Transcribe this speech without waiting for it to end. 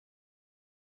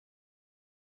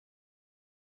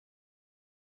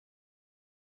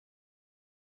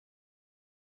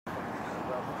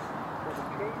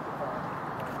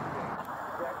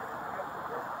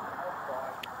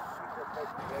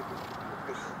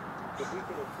if we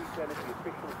can increase energy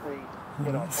efficiency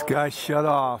in our This guy shut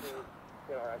off.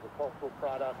 in our agricultural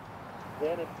products,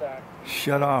 then in fact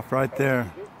shut off right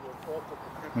there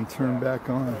and turn back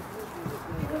on.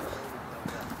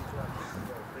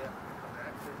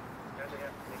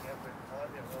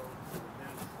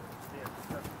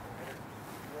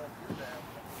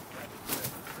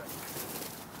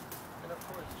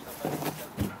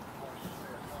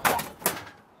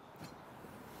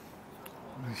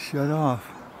 Shut off.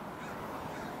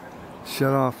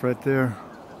 Shut off right there.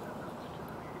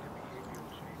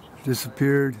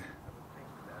 Disappeared.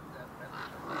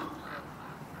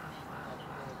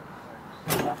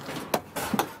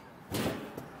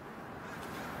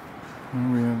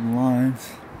 And we have lines.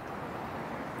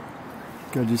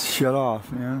 Guy just shut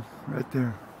off, man. Right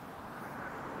there.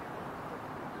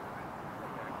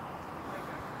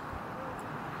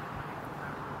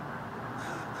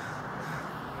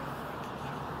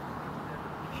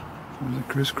 There's a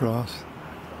crisscross.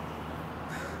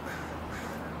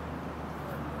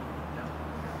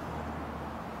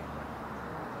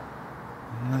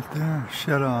 Right there,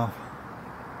 shut off.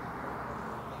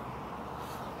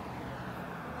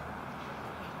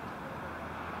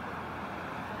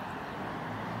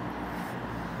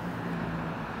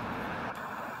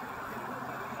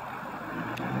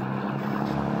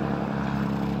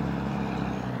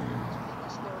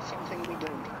 Something we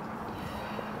don't.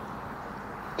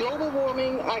 Global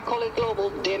warming, I call it global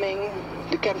dimming,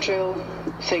 the chemtrail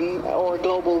thing, or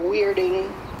global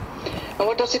weirding. And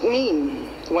what does it mean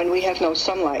when we have no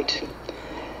sunlight?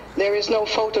 There is no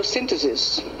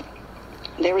photosynthesis.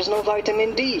 There is no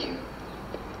vitamin D.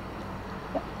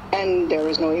 And there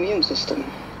is no immune system.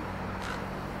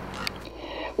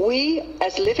 We,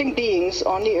 as living beings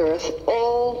on the earth,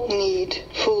 all need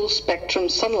full spectrum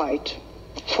sunlight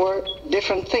for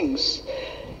different things.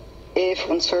 If,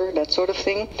 answer, that sort of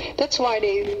thing. That's why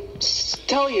they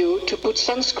tell you to put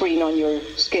sunscreen on your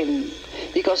skin,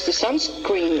 because the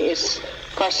sunscreen is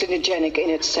carcinogenic in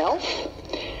itself,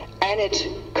 and it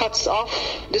cuts off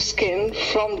the skin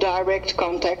from direct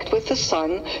contact with the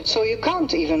sun, so you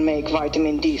can't even make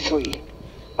vitamin D3.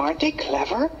 Aren't they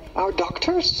clever, our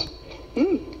doctors?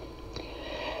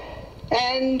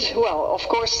 And, well, of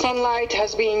course, sunlight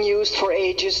has been used for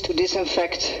ages to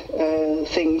disinfect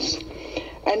things.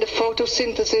 And the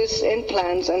photosynthesis in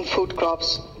plants and food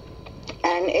crops.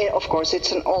 And of course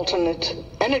it's an alternate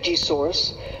energy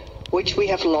source, which we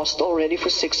have lost already for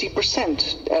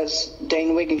 60%, as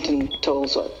Dane Wigington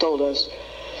told us.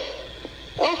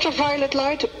 Ultraviolet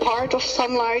light, a part of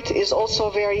sunlight, is also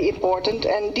very important,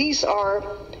 and these are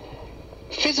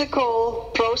physical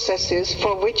processes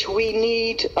for which we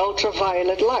need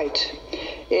ultraviolet light.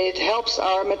 It helps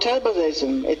our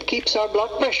metabolism, it keeps our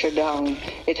blood pressure down,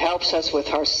 it helps us with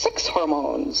our sex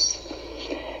hormones,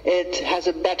 it has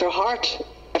a better heart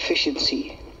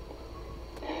efficiency.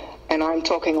 And I'm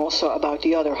talking also about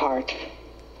the other heart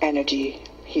energy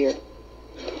here.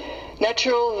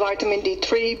 Natural vitamin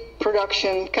D3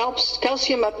 production,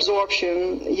 calcium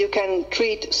absorption, you can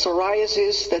treat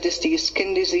psoriasis, that is the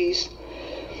skin disease.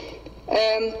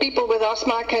 People with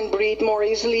asthma can breathe more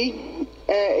easily.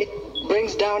 It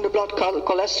brings down the blood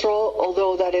cholesterol,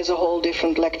 although that is a whole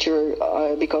different lecture,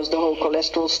 because the whole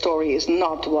cholesterol story is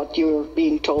not what you're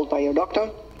being told by your doctor.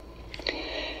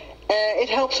 It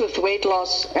helps with weight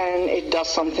loss, and it does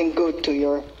something good to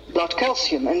your blood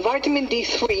calcium. And vitamin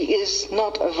D3 is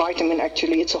not a vitamin,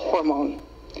 actually, it's a hormone.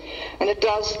 And it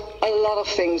does a lot of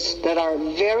things that are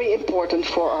very important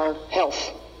for our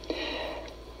health.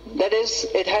 That is,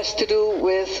 it has to do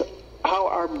with how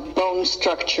our bone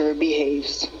structure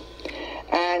behaves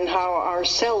and how our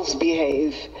cells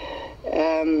behave.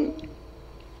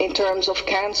 In terms of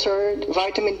cancer,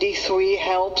 vitamin D3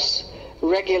 helps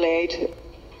regulate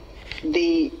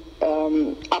the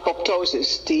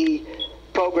apoptosis, the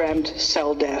programmed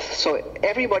cell death. So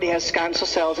everybody has cancer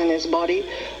cells in his body,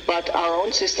 but our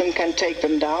own system can take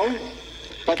them down,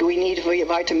 but we need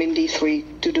vitamin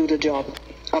D3 to do the job,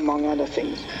 among other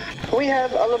things. We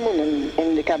have aluminum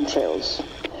in the chemtrails,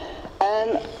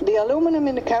 and the aluminum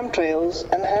in the chemtrails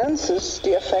enhances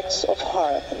the effects of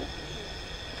HAARP.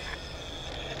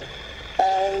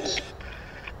 And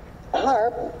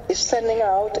HAARP is sending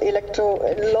out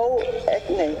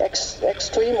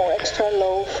extreme or extra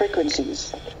low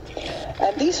frequencies.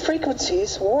 And these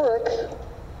frequencies work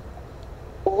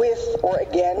with or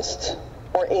against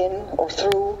or in or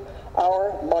through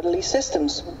our bodily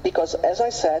systems, because, as I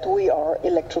said, we are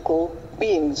electrical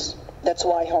beings. That's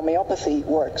why homeopathy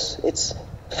works. It's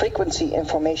frequency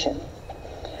information.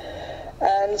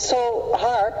 And so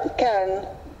HAARP can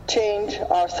change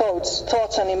our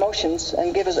thoughts and emotions,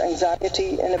 and give us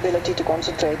anxiety, inability to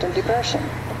concentrate, and depression.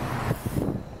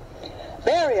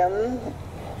 Barium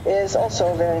is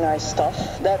also very nice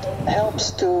stuff that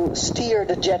helps to steer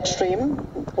the jet stream,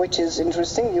 which is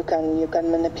interesting. You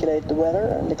can manipulate the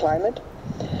weather and the climate.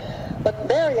 But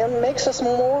barium makes us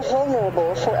more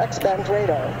vulnerable for X-band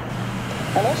radar.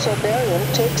 And also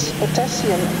barium takes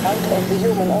potassium out of the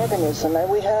human organism, and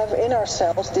we have in our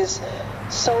cells this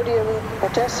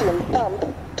sodium-potassium pump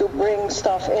to bring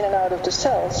stuff in and out of the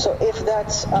cells. So if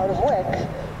that's out of whack,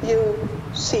 you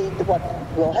see what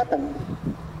will happen.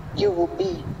 You will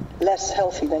be less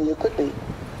healthy than you could be.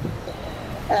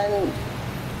 And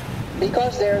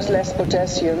because there's less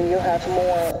potassium, you have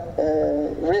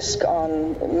more risk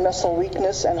on muscle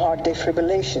weakness and heart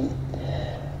defibrillation.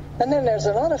 And then there's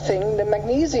another thing, the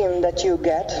magnesium that you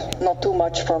get, not too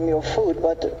much from your food,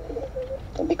 but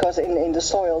because in the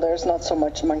soil there's not so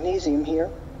much magnesium here.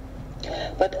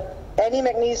 But any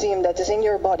magnesium that is in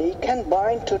your body can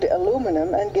bind to the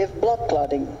aluminum and give blood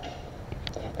clotting.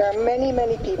 There are many,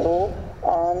 many people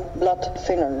on blood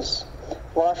thinners,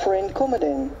 warfarin,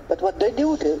 Coumadin. But what they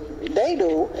do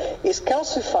is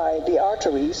calcify the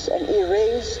arteries and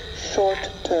erase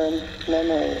short-term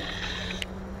memory.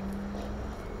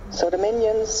 So the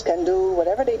minions can do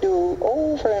whatever they do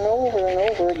over and over and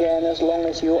over again as long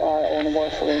as you are on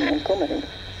warfarin and Coumadin.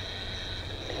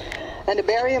 And the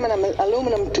barium and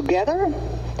aluminum together,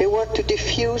 they work to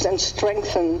diffuse and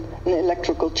strengthen an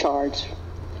electrical charge.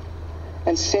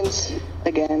 And since,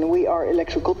 again, we are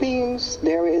electrical beings,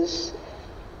 there is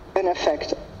an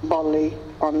effect bodily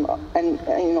and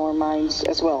in our minds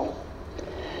as well.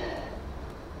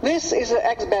 This is an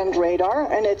X-band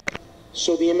radar, and it's...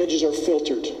 So the images are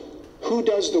filtered. Who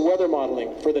does the weather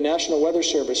modeling for the National Weather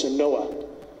Service and NOAA?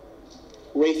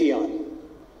 Raytheon.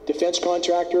 Defense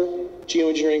contractor,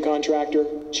 geoengineering contractor,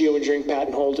 geoengineering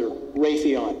patent holder,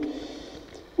 Raytheon.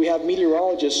 We have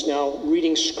meteorologists now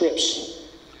reading scripts.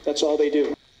 That's all they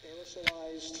do.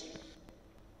 Aerosolized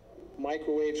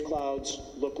microwaves clouds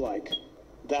look like.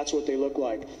 That's what they look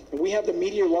like. And we have the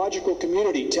meteorological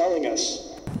community telling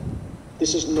us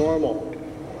this is normal.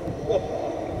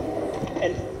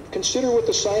 And consider what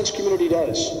the science community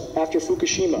does after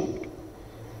Fukushima.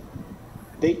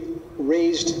 They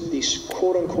raised the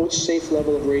quote-unquote safe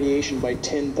level of radiation by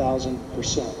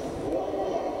 10,000%.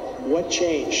 What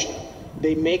changed?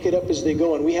 They make it up as they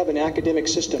go, and we have an academic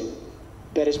system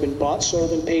that has been bought,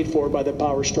 sold, and paid for by the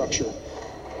power structure.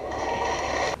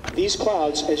 These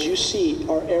clouds, as you see,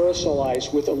 are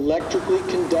aerosolized with electrically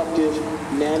conductive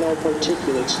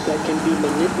nanoparticulates that can be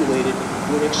manipulated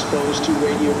when exposed to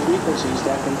radio frequencies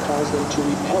that can cause them to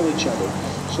repel each other.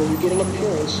 So you get an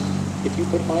appearance, if you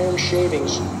put iron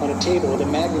shavings on a table with a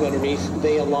magnet underneath,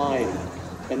 they align.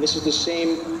 And this is the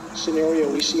same scenario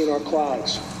we see in our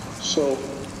clouds. So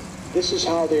this is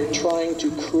how they're trying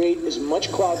to create as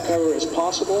much cloud cover as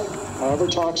possible, however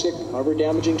toxic, however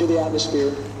damaging to the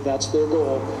atmosphere. That's their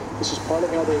goal. This is part of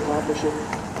how they accomplish it.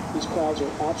 These clouds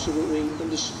are absolutely,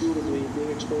 indisputably being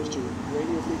exposed to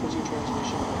radio frequency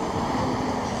transmission.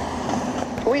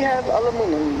 We have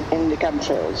aluminum in the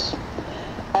chemtrails.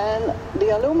 And the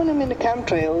aluminum in the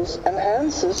chemtrails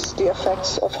enhances the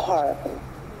effects of HAARP.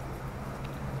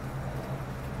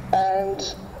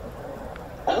 And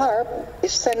HAARP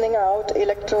is sending out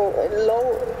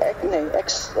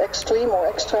extreme or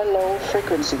extra low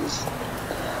frequencies.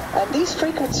 And these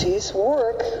frequencies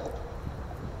work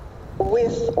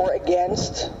with or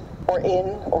against or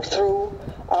in or through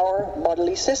our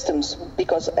bodily systems.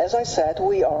 Because, as I said,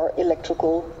 we are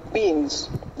electrical beings.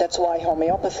 That's why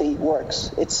homeopathy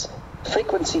works. It's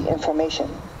frequency information.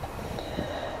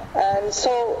 And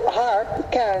so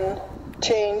HAARP can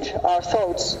change our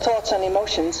thoughts and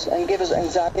emotions, and give us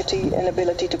anxiety,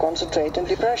 inability to concentrate, and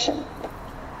depression.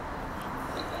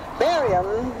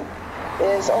 Barium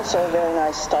is also very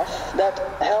nice stuff that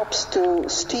helps to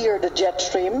steer the jet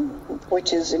stream,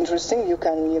 which is interesting. You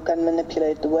can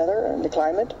manipulate the weather and the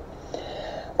climate.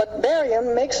 But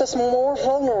barium makes us more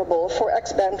vulnerable for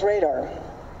X-band radar.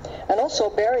 And also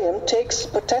barium takes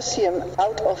potassium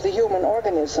out of the human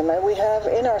organism, and we have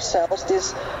in our cells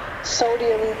this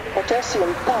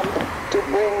sodium-potassium pump to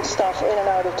bring stuff in and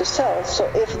out of the cells. So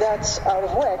if that's out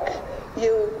of whack,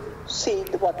 you see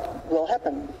what will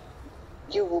happen.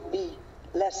 You will be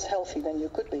less healthy than you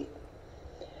could be.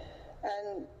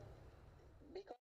 And